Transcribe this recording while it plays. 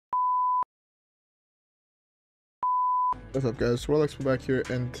What's up, guys? WhirlXbow back here,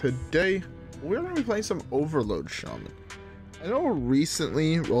 and today we're going to be playing some Overload Shaman. I know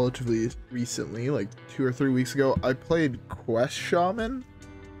recently, relatively recently, like 2 or 3 weeks ago, I played Quest Shaman,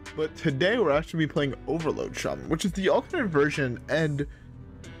 but today we're actually playing Overload Shaman, which is the alternate version, and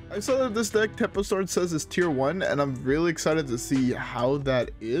I saw that this deck, Tempo Sword, says is tier 1, and I'm really excited to see how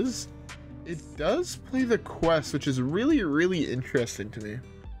that is. It does play the quest, which is really interesting to me,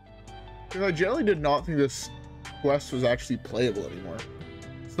 because I generally did not think this quest was actually playable anymore.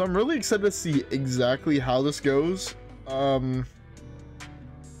 So I'm really excited to see exactly how this goes. But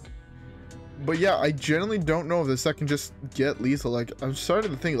yeah, I generally don't know if this deck can just get lethal. Like, I'm starting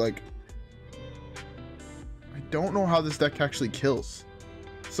to think, like, I don't know how this deck actually kills.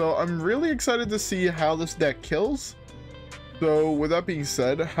 So I'm really excited to see how this deck kills. So with that being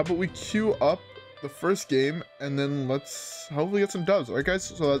said, how about we queue up the first game and then let's hopefully get some dubs. Alright guys,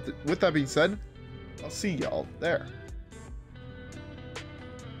 so with that being said, I'll see y'all there.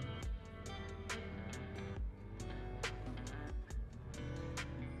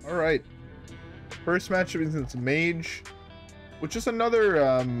 Alright. First matchup is against Mage, which is another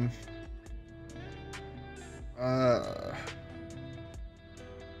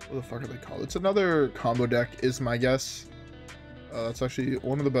what the fuck are they called? It's another combo deck is my guess. That's actually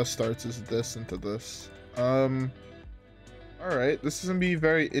one of the best starts is this into this. Alright, this is gonna be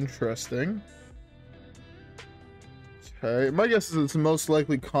very interesting. Okay, my guess is it's the most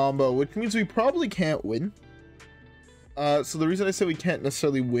likely combo, which means we probably can't win. So the reason I say we can't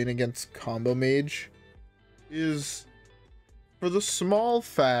necessarily win against combo mage is for the small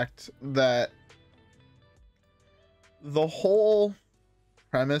fact that the whole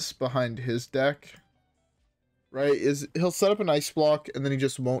premise behind his deck, right, is he'll set up an ice block and then he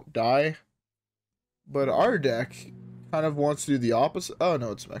just won't die. But our deck kind of wants to do the opposite. Oh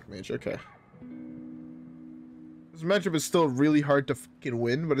no, it's mech mage. Okay. This matchup is still really hard to fucking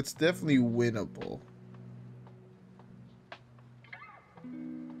win, but it's definitely winnable.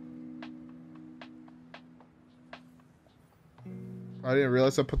 I didn't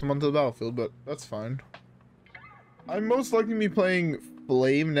realize I put them onto the battlefield, but that's fine. I'm most likely to be playing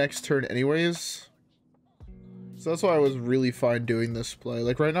Flame next turn anyways. So that's why I was really fine doing this play.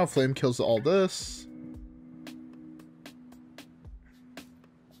 Like right now, Flame kills all this.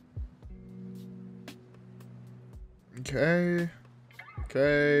 Okay.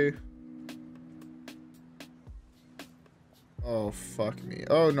 Okay. Oh, fuck me.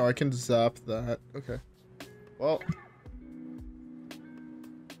 Oh, no, I can zap that. Okay. Well.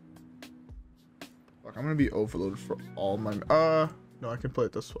 Fuck, I'm gonna be overloaded for all my... no, I can play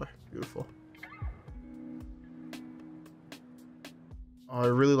it this way. Beautiful. Oh, I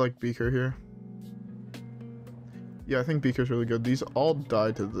really like Beaker here. Yeah, I think Beaker's really good. These all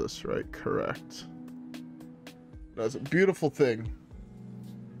die to this, right? Correct. That's a beautiful thing.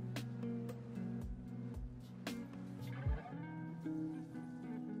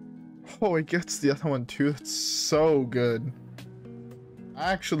 Oh, it gets the other one too. That's so good.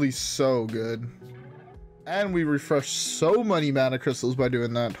 Actually, so good. And we refresh so many mana crystals by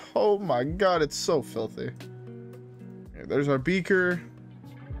doing that. Oh my god, it's so filthy. Okay, there's our Beaker.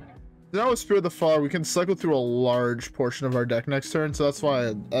 Now with Spirit of the Far, we can cycle through a large portion of our deck next turn, so that's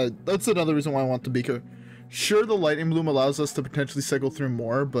why that's another reason why I want the Beaker. Sure, the Lightning Bloom allows us to potentially cycle through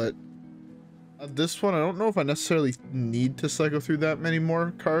more, but at this one, I don't know if I necessarily need to cycle through that many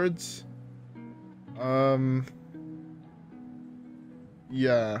more cards.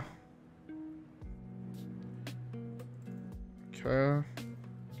 Yeah. Okay.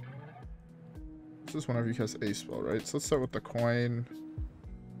 This is whenever you cast a spell, right? So let's start with the coin.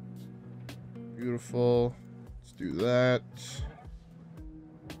 Beautiful. Let's do that.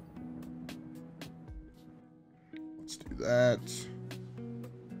 Let's do that.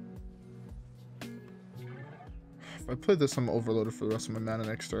 If I play this, I'm overloaded for the rest of my mana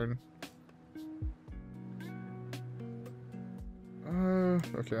next turn.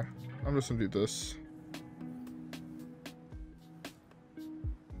 Okay. I'm just gonna do this.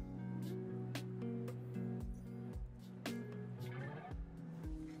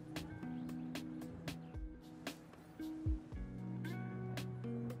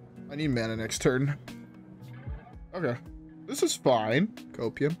 I need mana next turn. Okay. This is fine.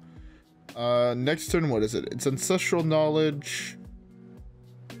 Copium. Next turn, what is it? It's Ancestral Knowledge.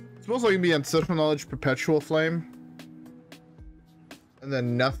 It's most likely to be Ancestral Knowledge, Perpetual Flame. And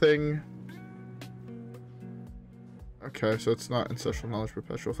then nothing. Okay, so it's not Ancestral Knowledge,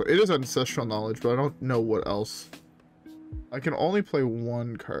 Perpetual Flame. It is Ancestral Knowledge, but I don't know what else. I can only play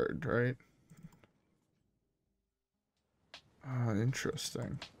one card, right?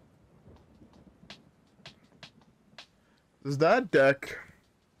 Interesting. Does that deck...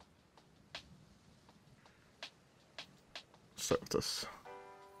 Start with this.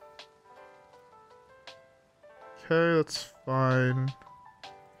 Okay, that's fine.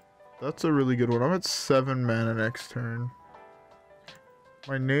 That's a really good one. I'm at 7 mana next turn.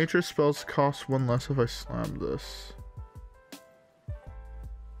 My nature spells cost 1 less if I slam this.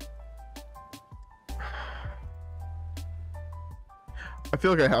 I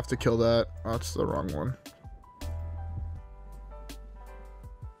feel like I have to kill that. Oh, that's the wrong one.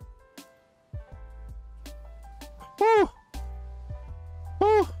 Woo!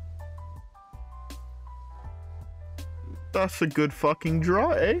 Woo! That's a good fucking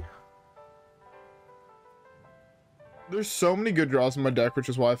draw, eh? There's so many good draws in my deck, which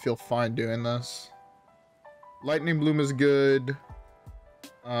is why I feel fine doing this. Lightning Bloom is good.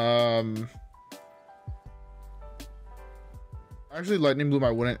 Actually, Lightning Bloom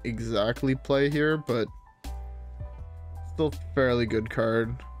I wouldn't exactly play here, but still fairly good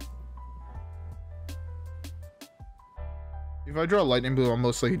card. If I draw Lightning Bloom, I'm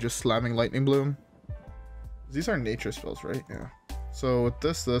most likely just slamming Lightning Bloom. These are nature spells, right? Yeah. So with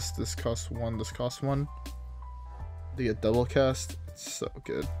this costs 1, this costs 1. To get double cast, it's so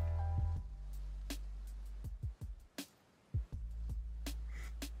good.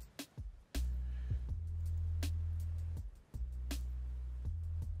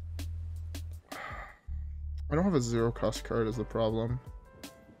 I don't have a 0 cost card is the problem.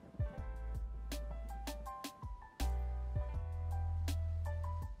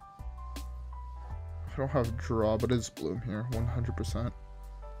 I don't have draw, but it's Bloom here, 100%.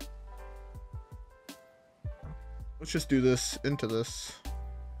 Let's just do this into this.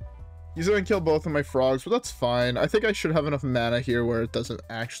 He's gonna kill both of my frogs, but that's fine. I think I should have enough mana here where it doesn't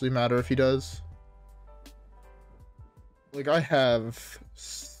actually matter if he does. Like, I have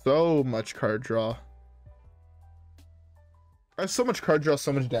so much card draw. I have so much card draw,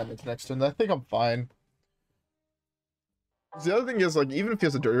 so much damage next turn. I think I'm fine. The other thing is, like, even if he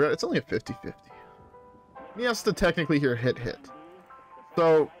has a dirty red, it's only a 50-50. He has to technically here hit.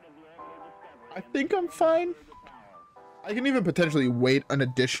 So, I think I'm fine. I can even potentially wait an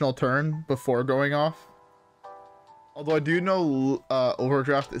additional turn before going off. Although I do know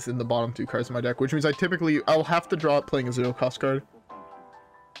Overdraft is in the bottom 2 cards of my deck, which means I'll have to draw it playing a 0 cost card.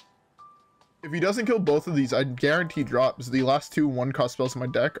 If he doesn't kill both of these, I guarantee drops. The last 2 1-cost spells in my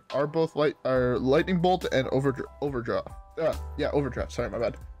deck are both Lightning Bolt and Overdraft. Yeah, Overdraft. Sorry, my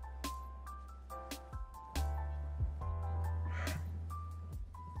bad.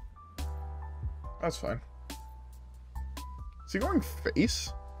 That's fine. Is he going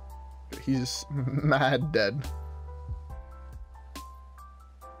face? He's mad dead.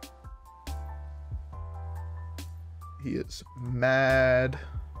 He is mad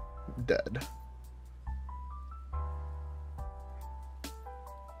dead.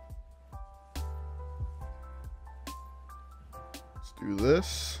 Let's do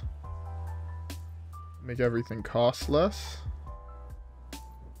this. Make everything cost less.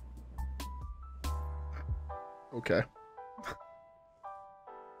 Okay.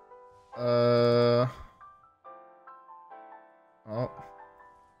 Oh.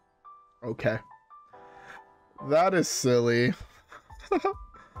 Okay. That is silly.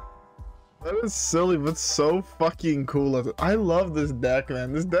 That is silly, but so fucking cool. I love this deck,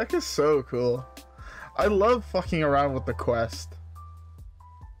 man. This deck is so cool. I love fucking around with the quest.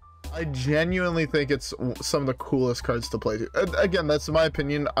 I genuinely think it's some of the coolest cards to play. Again, that's my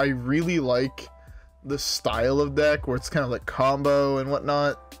opinion. I really like the style of deck where it's kind of like combo and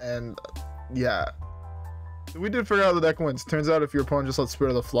whatnot. And yeah. We did figure out the deck wins. Turns out if your opponent just lets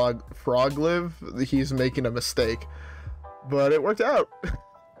Spirit of the Frog live, he's making a mistake. But it worked out.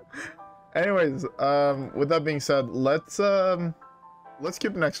 Anyways, with that being said, let's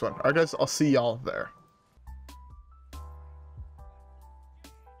keep the next one. Alright guys, I'll see y'all there.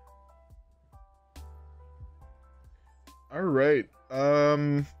 Alright.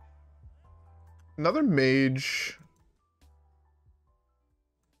 Another mage.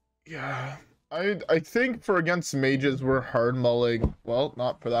 Yeah. I think for against mages we're hard mulling. Well,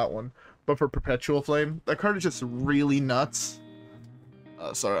 not for that one, but for Perpetual Flame. That card is just really nuts.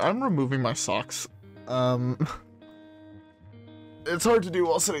 Sorry, I'm removing my socks. It's hard to do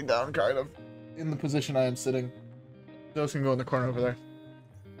while sitting down, kind of, in the position I am sitting. Those can go in the corner over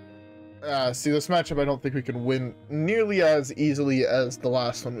there. See, this matchup I don't think we can win nearly as easily as the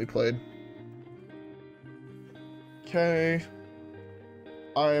last one we played. Okay.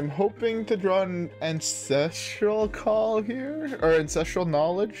 I am hoping to draw an Ancestral Call here, or Ancestral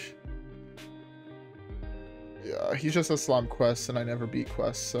Knowledge. Yeah, he's just a slump quest, and I never beat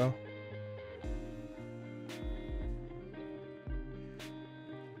quests, so.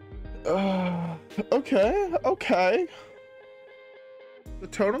 Okay, okay. The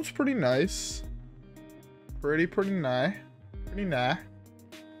totem's pretty nice. Pretty nice. Pretty nice.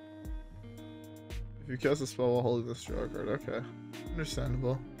 If you cast a spell while holding this draw card, okay.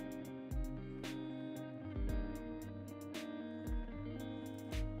 Understandable.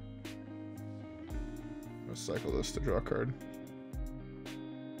 I'm gonna cycle this to draw a card.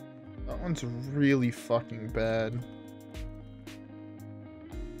 That one's really fucking bad.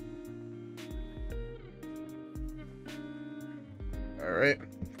 Alright.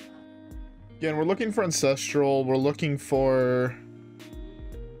 Again, we're looking for Ancestral. We're looking for...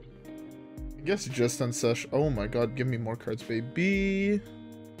 I guess just Ancestral. Oh my god, give me more cards, baby.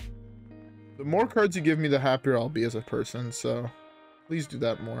 The more cards you give me, the happier I'll be as a person, so please do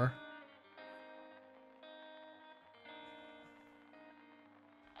that more.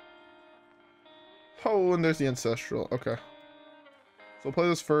 Oh, and there's the Ancestral. Okay. So I'll play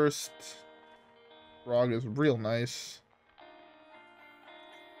this first. Rog is real nice.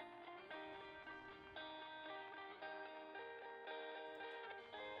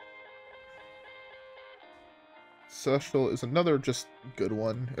 Ancestral is another just good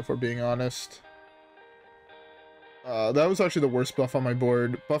one, if we're being honest. That was actually the worst buff on my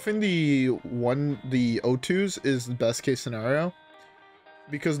board. Buffing the O2s is the best case scenario.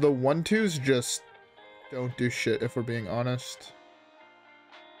 Because the 1-2s just don't do shit, if we're being honest.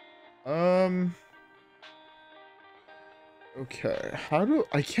 Okay,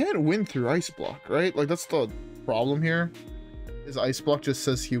 I can't win through Ice Block, right? Like, that's the problem here. Is Ice Block just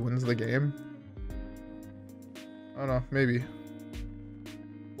says he wins the game. I don't know, maybe.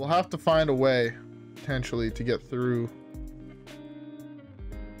 We'll have to find a way, potentially, to get through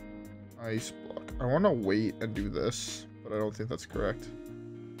Ice Block. I want to wait and do this, but I don't think that's correct.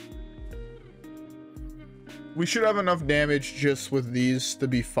 We should have enough damage just with these to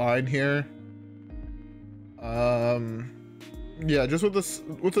be fine here. Yeah, just with this,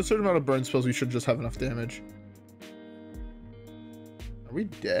 with a certain amount of burn spells, we should just have enough damage. Are we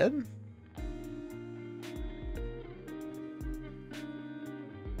dead?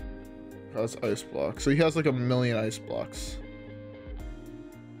 Oh, that's Ice Block. So he has like a million Ice Blocks.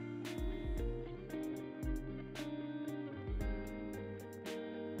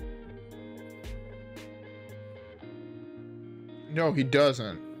 No, he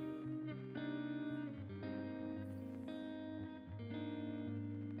doesn't.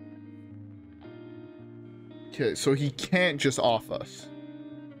 Okay, so he can't just off us.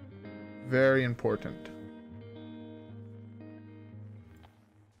 Very important.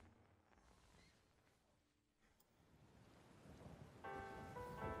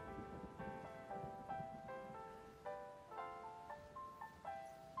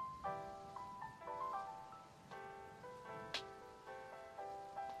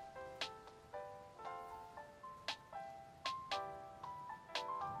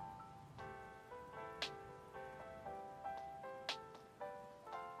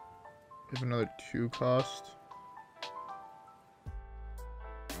 Give another 2 cost.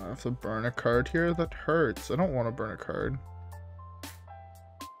 I have to burn a card here? That hurts. I don't want to burn a card.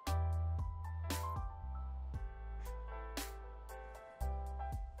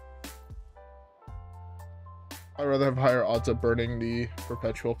 I'd rather have higher odds of burning the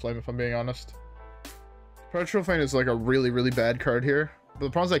Perpetual Flame, if I'm being honest. Perpetual Flame is like a really, really bad card here. But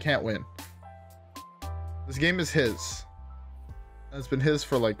the problem is I can't win. This game is his. And it's been his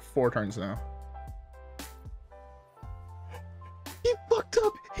for like 4 turns now. He fucked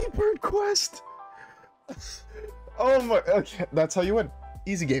up! He burned Quest! Oh my... Okay, that's how you win.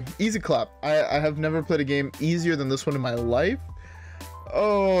 Easy game. Easy clap. I have never played a game easier than this one in my life.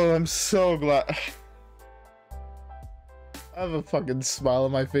 Oh, I'm so glad. I have a fucking smile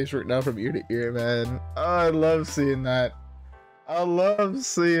on my face right now from ear to ear, man. Oh, I love seeing that. I love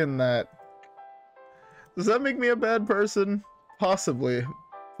seeing that. Does that make me a bad person? Possibly,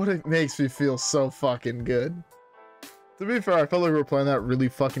 but it makes me feel so fucking good. To be fair, I felt like we were playing that really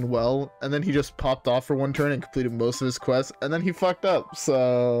fucking well, and then he just popped off for 1 turn and completed most of his quests, and then he fucked up,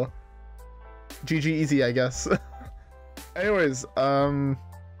 so... GG easy, I guess. Anyways, alright,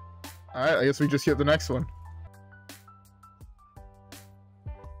 I guess we just hit the next one.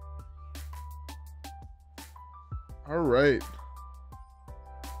 Alright.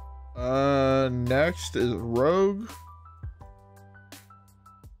 Next is Rogue.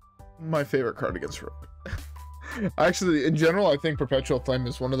 My favorite card against Rogue. Actually, in general, I think Perpetual Flame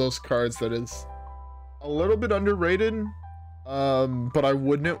is one of those cards that is a little bit underrated, but I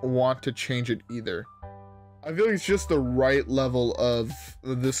wouldn't want to change it either. I feel like it's just the right level of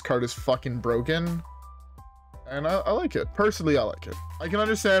this card is fucking broken, And I like it. Personally, I like it. I can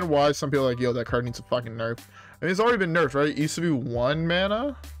understand why some people are like, yo, that card needs a fucking nerf. I mean, it's already been nerfed, right? It used to be 1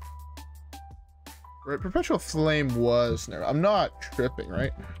 mana. Right, Perpetual Flame was nerfed. I'm not tripping,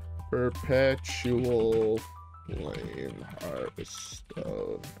 right? Perpetual Flame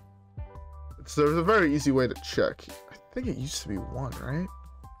Hearthstone. There's a very easy way to check. I think it used to be 1, right?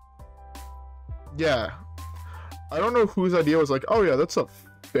 Yeah. I don't know whose idea was like, oh yeah, that's a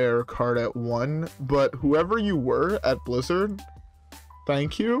fair card at 1, but whoever you were at Blizzard,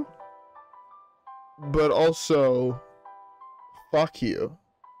 thank you. But also, fuck you.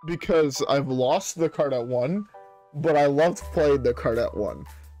 Because I've lost the card at 1, but I loved playing the card at 1.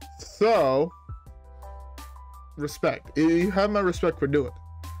 So, respect. You have my respect for doing it.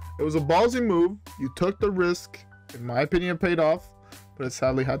 It was a ballsy move. You took the risk. In my opinion, it paid off, but it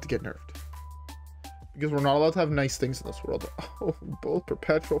sadly had to get nerfed. Because we're not allowed to have nice things in this world. Oh, both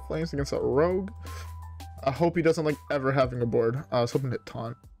Perpetual Flames against a rogue. I hope he doesn't like ever having a board. I was hoping to hit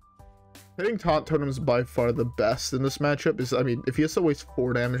taunt. Hitting taunt totem is by far the best in this matchup. I mean, if he has to waste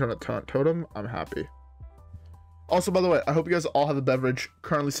 4 damage on a taunt totem, I'm happy. Also, by the way, I hope you guys all have a beverage.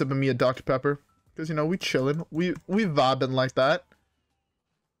 Currently sipping me a Dr. Pepper. Because, you know, we chilling. We vibing like that.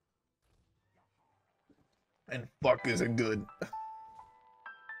 And fuck is it good.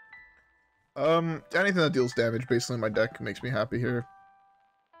 Anything that deals damage basically in my deck makes me happy here.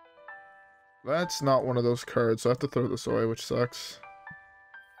 That's not one of those cards, so I have to throw this away, which sucks.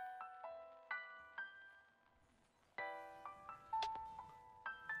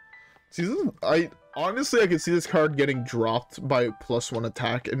 See, honestly, I can see this card getting dropped by +1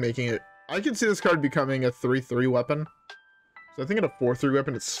 attack and making it... I can see this card becoming a 3/3 weapon. So I think at a 4/3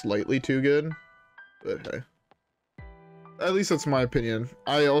 weapon, it's slightly too good. But hey. At least that's my opinion.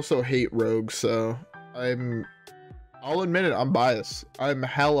 I also hate rogues, so I'll admit it, I'm biased. I'm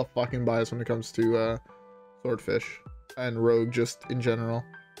hella fucking biased when it comes to Swordfish and rogue just in general.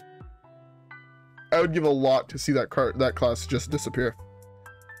 I would give a lot to see that class just disappear.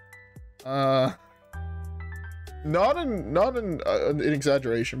 Not an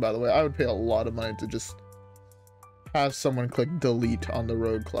exaggeration, by the way. I would pay a lot of money to just have someone click delete on the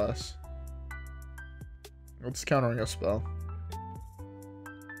rogue class. It's countering a spell.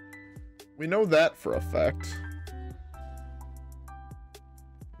 We know that for a fact.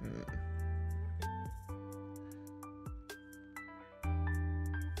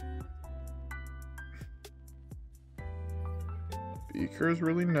 Beaker is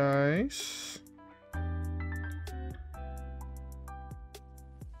really nice.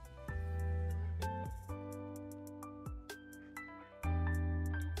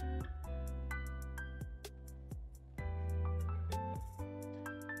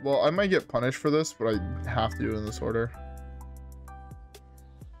 Well, I might get punished for this, but I have to do it in this order.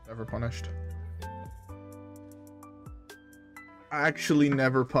 Never punished. Actually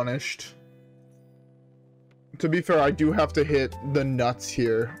never punished. To be fair, I do have to hit the nuts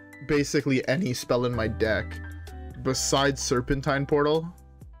here. Basically any spell in my deck besides Serpentshrine Portal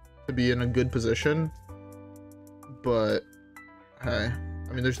to be in a good position. But hey,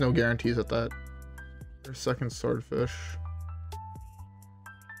 I mean, there's no guarantees at that. There's second Swordfish.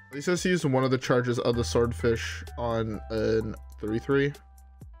 At least I just used one of the charges of the Swordfish on an 3/3.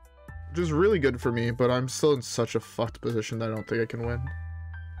 Which is really good for me, but I'm still in such a fucked position that I don't think I can win.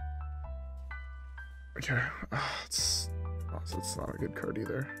 Okay, it's not a good card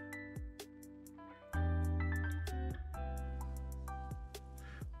either.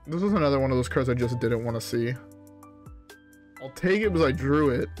 This is another one of those cards I just didn't want to see. I'll take it because I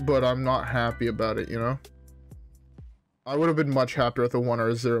drew it, but I'm not happy about it, you know? I would have been much happier with a 1 or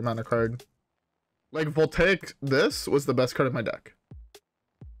a 0 mana card. Like, Voltaic, this was the best card in my deck.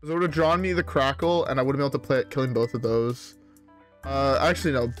 Because it would have drawn me the Crackle, and I would have been able to play it killing both of those.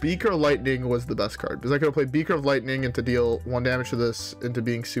 Actually, no. Beakered Lightning was the best card. Because I could have played Beakered Lightning and to deal 1 damage to this into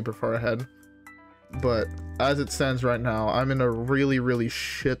being super far ahead. But, as it stands right now, I'm in a really, really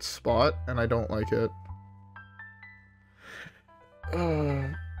shit spot, and I don't like it.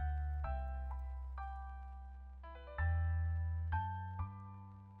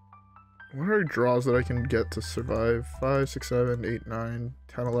 What are draws that I can get to survive? 5, 6, 7, 8, 9,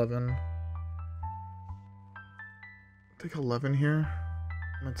 10, 11. I'll take 11 here.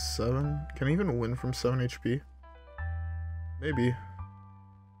 I'm at 7. Can I even win from 7 HP? Maybe.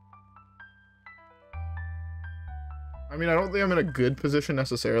 I mean, I don't think I'm in a good position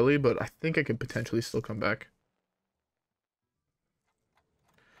necessarily, but I think I could potentially still come back.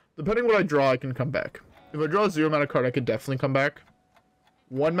 Depending what I draw, I can come back. If I draw a 0 mana card, I could definitely come back.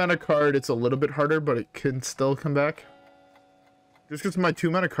 1 mana card, it's a little bit harder, but it can still come back. Just because my 2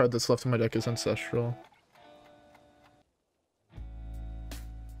 mana card that's left in my deck is Ancestral.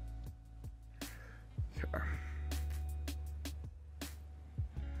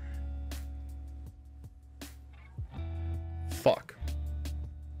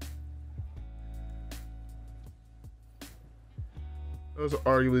 That was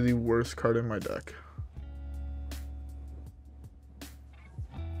arguably the worst card in my deck.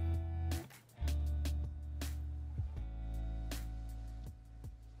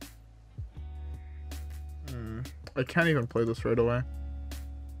 I can't even play this right away.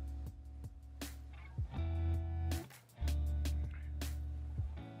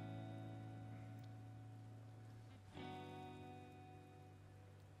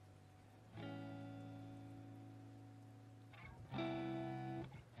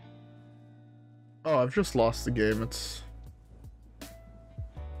 Oh, I've just lost the game. It's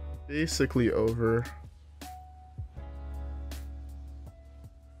basically over.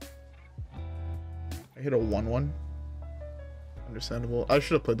 I hit a 1-1. Understandable. I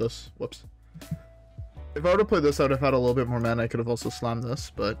should have played this. Whoops. If I would have played this, I would have had a little bit more mana. I could have also slammed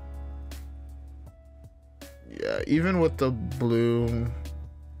this, but yeah, even with the bloom.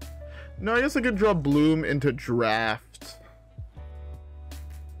 No, I guess I could draw bloom into draft,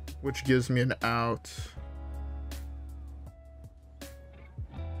 which gives me an out.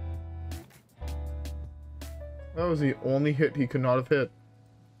 That was the only hit he could not have hit.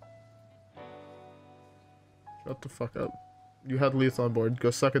 Shut the fuck up. You had lethal on board.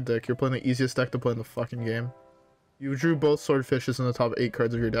 Go suck a dick. You're playing the easiest deck to play in the fucking game. You drew both swordfishes in the top 8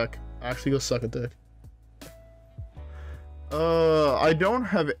 cards of your deck. Actually, go suck a dick. I don't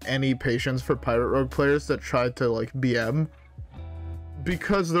have any patience for Pirate Rogue players that try to, like, BM.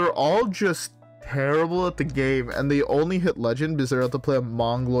 Because they're all just terrible at the game, and they only hit Legend because they're out to play a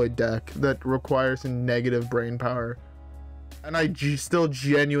Mongoloid deck that requires negative brain power. And I still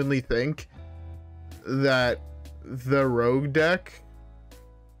genuinely think that the Rogue deck,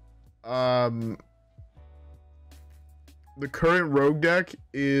 the current Rogue deck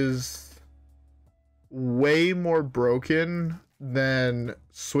is way more broken than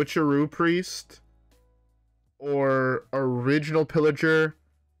Switcheroo Priest or Original Pillager.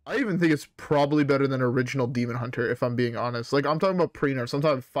 I even think it's probably better than Original Demon Hunter, if I'm being honest. Like, I'm talking about pre-nerfs. I'm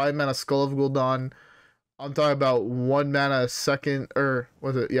talking 5 mana Skull of Gul'dan. I'm talking about 1 mana second, or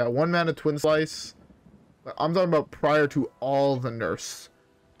was it? Yeah, 1 mana Twin Slice. I'm talking about prior to all the nerfs.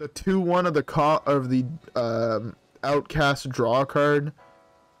 The 2-1 of the Outcast draw card.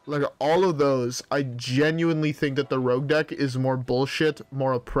 Like, all of those, I genuinely think that the Rogue deck is more bullshit,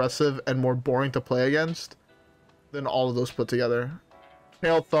 more oppressive, and more boring to play against than all of those put together.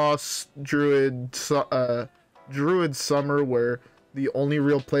 Kael'thas, Druid Summer, where the only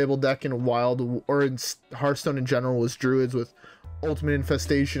real playable deck in Wild, or in Hearthstone in general, was Druids with Ultimate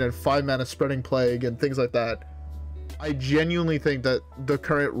Infestation and 5 mana Spreading Plague and things like that. I genuinely think that the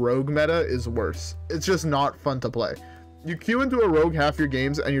current Rogue meta is worse. It's just not fun to play. You queue into a Rogue half your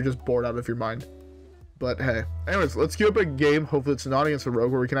games and you're just bored out of your mind. But hey. Anyways, let's queue up a game. Hopefully it's not against a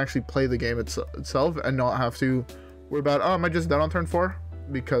Rogue where we can actually play the game itself and not have to worry about, oh, am I just done on turn 4?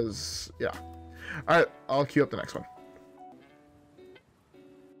 Because, yeah. Alright, I'll queue up the next one.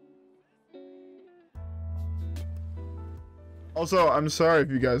 Also, I'm sorry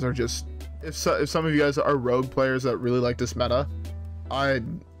if you guys are just... If some of you guys are Rogue players that really like this meta, I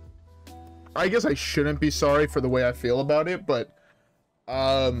guess I shouldn't be sorry for the way I feel about it, but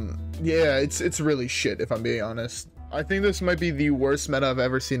yeah, it's really shit if I'm being honest. I think this might be the worst meta I've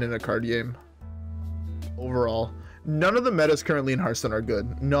ever seen in a card game. Overall. None of the metas currently in Hearthstone are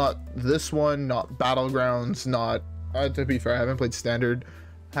good. Not this one, not Battlegrounds, not... to be fair, I haven't played Standard.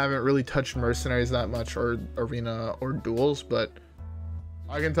 Haven't really touched Mercenaries that much, or Arena, or Duels, but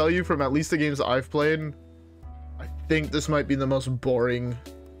I can tell you from at least the games I've played, I think this might be the most boring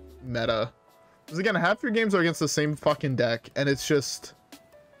meta. Because again, half your games are against the same fucking deck, and it's just...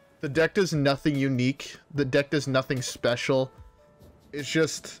 The deck does nothing unique. The deck does nothing special. It's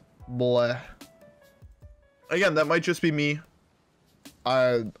just... bleh. Again, that might just be me.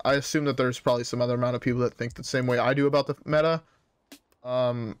 I assume that there's probably some other amount of people that think the same way I do about the meta.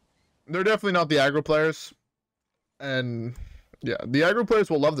 They're definitely not the aggro players. And... yeah, the aggro players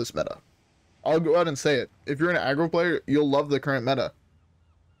will love this meta. I'll go out and say it. If you're an aggro player, you'll love the current meta.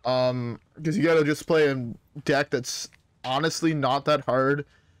 Because you gotta just play a deck that's honestly not that hard,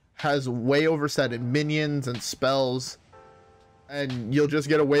 has way overset in minions and spells, and you'll just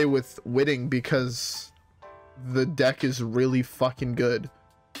get away with winning because the deck is really fucking good.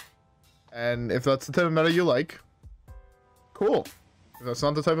 And if that's the type of meta you like, cool. If that's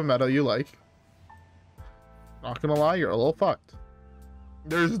not the type of meta you like, not gonna lie, you're a little fucked.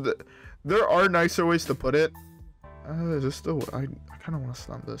 There are nicer ways to put it. Just I kind of want to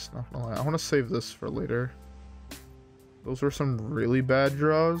slam this, not gonna lie. I want to save this for later. Those were some really bad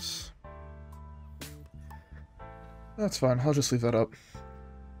draws. That's fine, I'll just leave that up.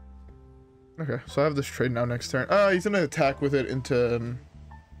 Okay, so I have this trade now next turn. He's gonna attack with it into...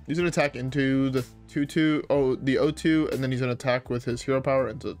 he's gonna attack into the 2/2, the 0/2, and then he's gonna attack with his hero power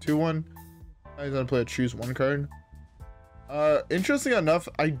into the 2/1. He's gonna play a choose one card. Interesting enough,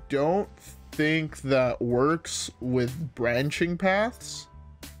 I don't think that works with branching paths,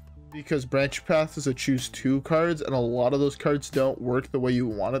 because branch path is a choose two cards, and a lot of those cards don't work the way you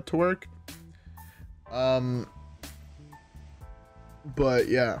want it to work. But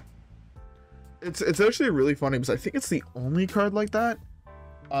yeah, it's actually really funny because I think it's the only card like that,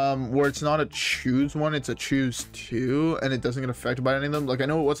 where it's not a choose one, it's a choose two, and it doesn't get affected by any of them. Like, I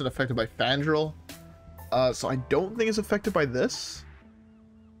know it wasn't affected by Fandral, so I don't think it's affected by this.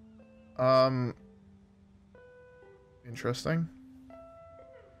 Interesting.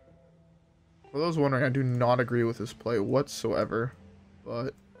 For those wondering, I do not agree with this play whatsoever,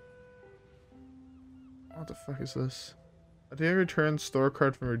 but what the fuck is this? At the end of your turn, store a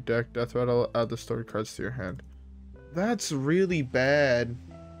card from your deck. Death Rattle, add the stored cards to your hand. That's really bad.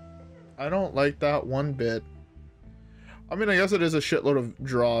 I don't like that one bit. I mean, I guess it is a shitload of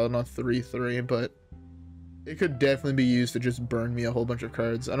draw on a 3/3, but it could definitely be used to just burn me a whole bunch of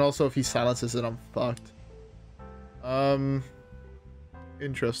cards. And also, if he silences it, I'm fucked.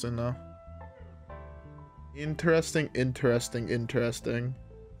 Interesting though. Interesting.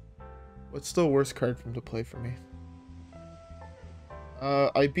 What's the worst card for him to play for me?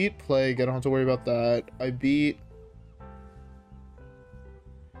 I beat Plague. I don't have to worry about that. I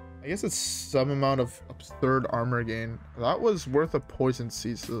guess it's some amount of absurd armor gain. That was worth a poison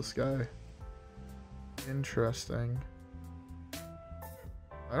seeds to this guy. Interesting.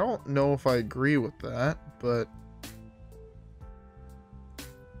 I don't know if I agree with that, but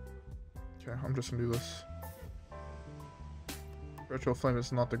okay, I'm just gonna do this. Perpetual Flame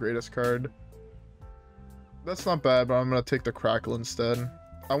is not the greatest card. That's not bad, but I'm gonna take the Crackle instead.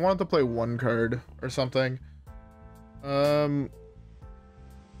 I wanted to play one card or something.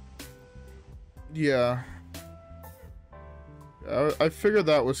 Yeah. I figured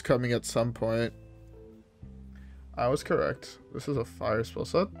that was coming at some point. I was correct. This is a fire spell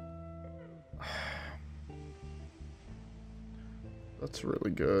set. That's really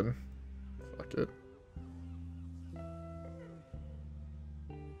good. Fuck it.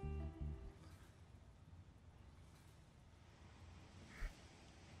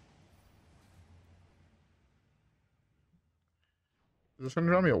 Is this gonna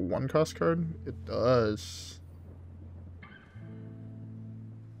draw me a 1-cost card? It does.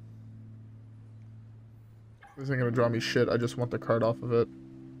 This ain't gonna draw me shit, I just want the card off of it.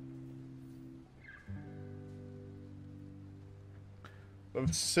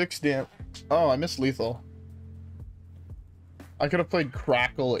 Of 6 damn. Oh, I missed lethal. I could have played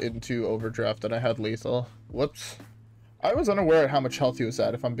Crackle into Overdraft and I had lethal. Whoops. I was unaware of how much health he was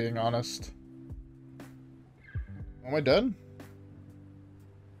at, if I'm being honest. Am I dead?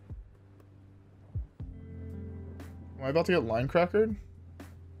 Am I about to get line crackered?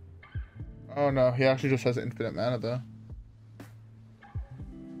 Oh no, he actually just has infinite mana though.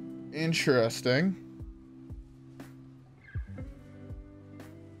 Interesting.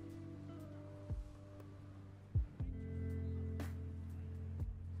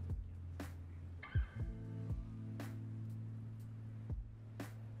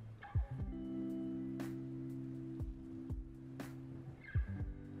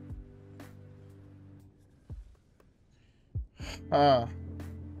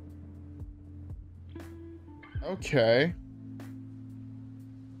 Okay.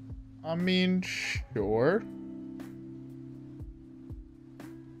 I mean, sure.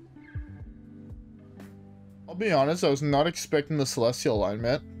 I'll be honest, I was not expecting the Celestial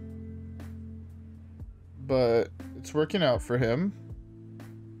alignment. But it's working out for him.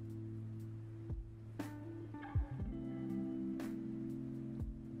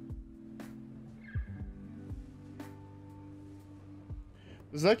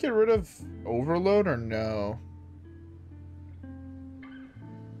 Does that get rid of Overload or no?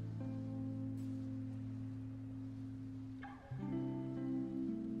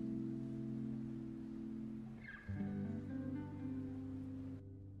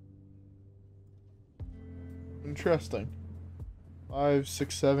 Interesting. 5,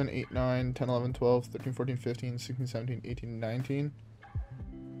 6, 7, 8, 9, 10, 11, 12, 13, 14, 15, 16, 17, 18, 19.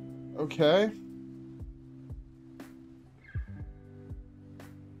 Okay.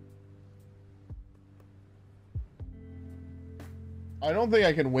 I don't think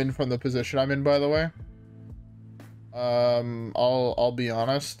I can win from the position I'm in, by the way. I'll be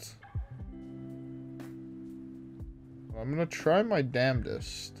honest. I'm gonna try my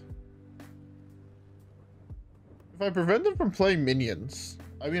damnedest. If I prevent them from playing minions,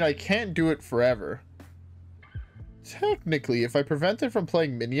 I mean, I can't do it forever. Technically, if I prevent it from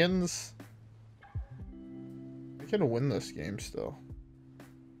playing minions, I can win this game still.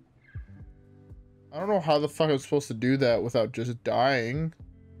 I don't know how the fuck I'm supposed to do that without just dying.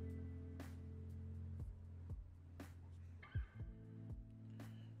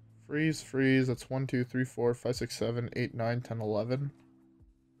 Freeze, freeze. That's 1, 2, 3, 4, 5, 6, 7, 8, 9, 10, 11.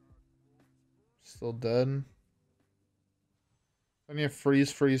 Still dead. I need a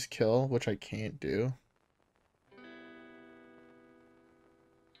freeze, freeze, kill, which I can't do.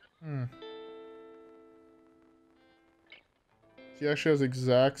 He actually has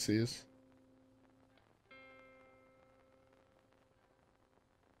Exactsies.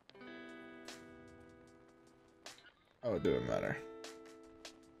 Oh, it didn't matter.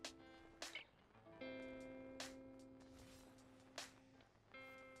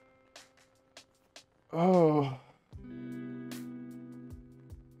 Oh.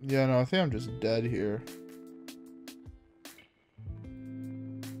 Yeah, no, I think I'm just dead here.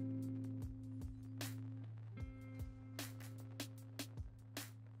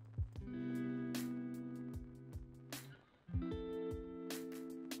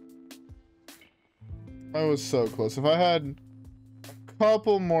 I was so close. If I had a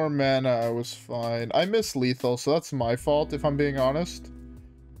couple more mana, I was fine. I missed lethal, so that's my fault, if I'm being honest.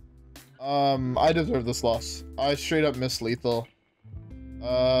 I deserve this loss. I straight up missed lethal.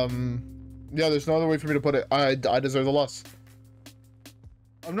 Yeah, there's no other way for me to put it. I deserve the loss.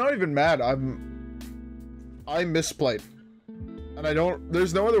 I'm not even mad. I misplayed. And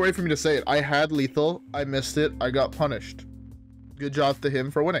there's no other way for me to say it. I had lethal. I missed it. I got punished. Good job to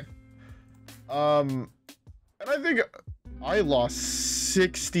him for winning. And I think I lost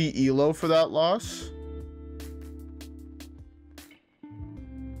 60 elo for that loss.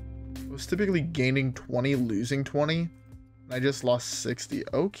 I was typically gaining 20, losing 20. And I just lost 60.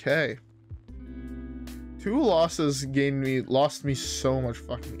 Okay. 2 losses lost me so much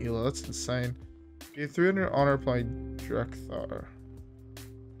fucking elo. That's insane. Okay, 300 honor by Drek'Thar.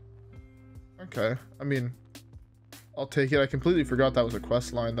 Okay. I mean, I'll take it. I completely forgot that was a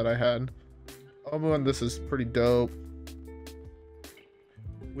quest line that I had. Oh, and this is pretty dope.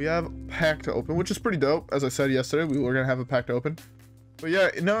 We have pack to open, which is pretty dope. As I said yesterday, we were gonna have a pack to open. But yeah,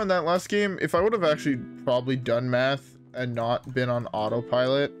 no, in that last game, if I would have actually probably done math and not been on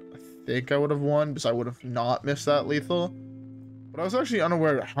autopilot, I think I would have won because I would have not missed that lethal. But I was actually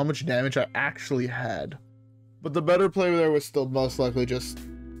unaware of how much damage I actually had. But the better play there was still most likely just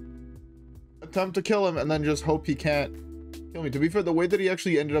attempt to kill him and then just hope he can't kill me. To be fair, the way that he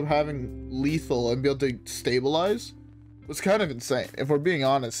actually ended up having lethal and be able to stabilize was kind of insane. If we're being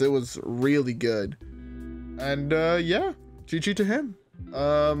honest, it was really good. And yeah, GG to him.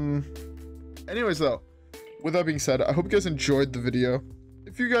 Anyways though, with that being said, I hope you guys enjoyed the video.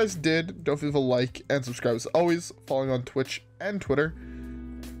 If you guys did, don't forget to like and subscribe as always, following on Twitch and Twitter.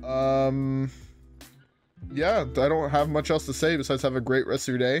 Yeah, I don't have much else to say besides have a great rest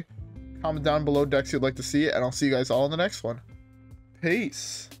of your day. Comment down below decks you'd like to see, and I'll see you guys all in the next one.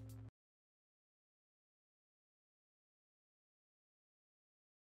 Peace.